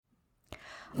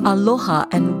Aloha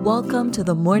and welcome to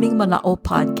the Morning Mana'o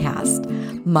podcast.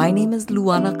 My name is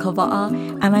Luana Kava'a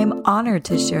and I'm honored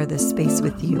to share this space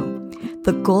with you.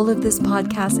 The goal of this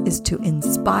podcast is to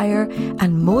inspire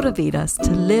and motivate us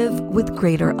to live with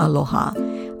greater aloha.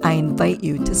 I invite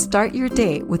you to start your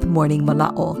day with Morning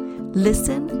Mana'o.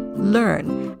 Listen,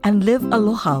 learn, and live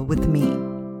aloha with me.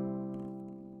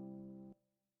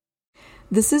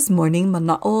 This is Morning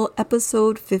Mana'o,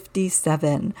 episode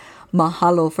 57.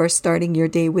 Mahalo for starting your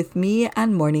day with me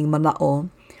and Morning Mana'o.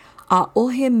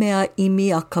 A'ohe mea imi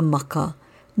akamaka.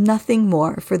 Nothing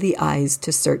more for the eyes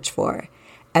to search for.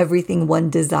 Everything one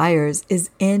desires is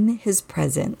in his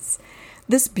presence.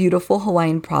 This beautiful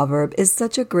Hawaiian proverb is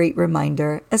such a great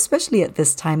reminder, especially at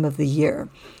this time of the year.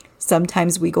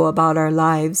 Sometimes we go about our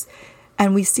lives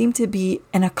and we seem to be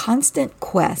in a constant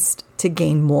quest to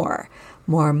gain more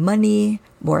money,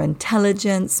 more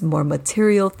intelligence, more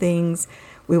material things.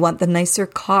 We want the nicer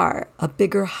car, a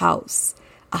bigger house,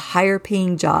 a higher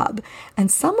paying job, and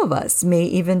some of us may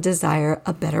even desire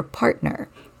a better partner,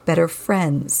 better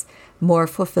friends, more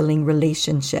fulfilling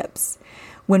relationships.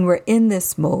 When we're in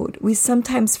this mode, we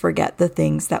sometimes forget the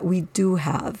things that we do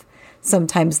have.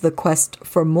 Sometimes the quest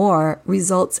for more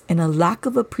results in a lack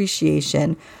of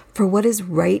appreciation for what is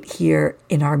right here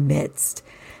in our midst.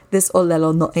 This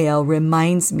Olelo No'ea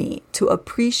reminds me to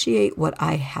appreciate what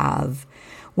I have.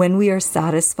 When we are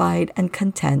satisfied and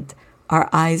content, our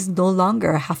eyes no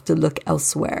longer have to look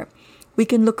elsewhere. We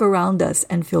can look around us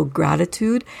and feel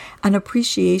gratitude and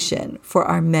appreciation for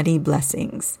our many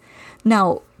blessings.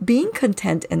 Now, being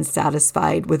content and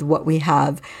satisfied with what we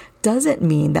have doesn't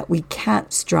mean that we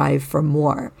can't strive for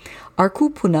more. Our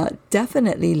kupuna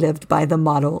definitely lived by the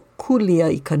motto, kulia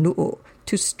I kanu'u,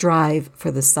 to strive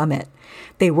for the summit.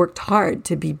 They worked hard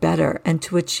to be better and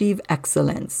to achieve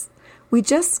excellence. We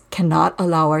just cannot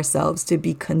allow ourselves to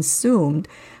be consumed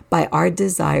by our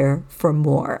desire for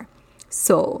more.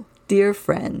 So, dear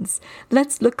friends,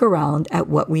 let's look around at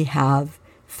what we have: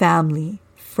 family,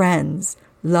 friends,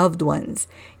 loved ones,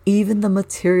 even the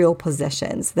material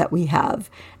possessions that we have,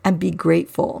 and be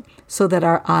grateful so that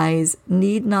our eyes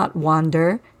need not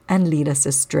wander and lead us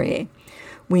astray.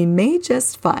 We may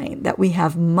just find that we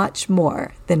have much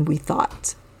more than we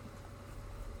thought.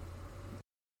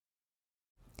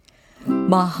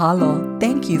 Mahalo.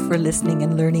 Thank you for listening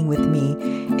and learning with me.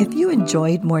 If you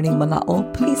enjoyed Morning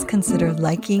Mana'o, please consider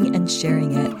liking and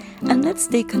sharing it. And let's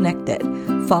stay connected.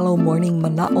 Follow Morning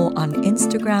Mana'o on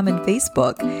Instagram and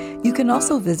Facebook. You can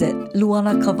also visit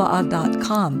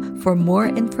luanakava'a.com for more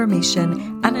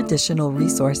information and additional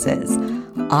resources.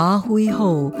 Ahui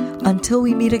ho. Until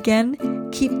we meet again,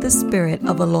 keep the spirit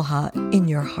of aloha in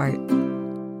your heart.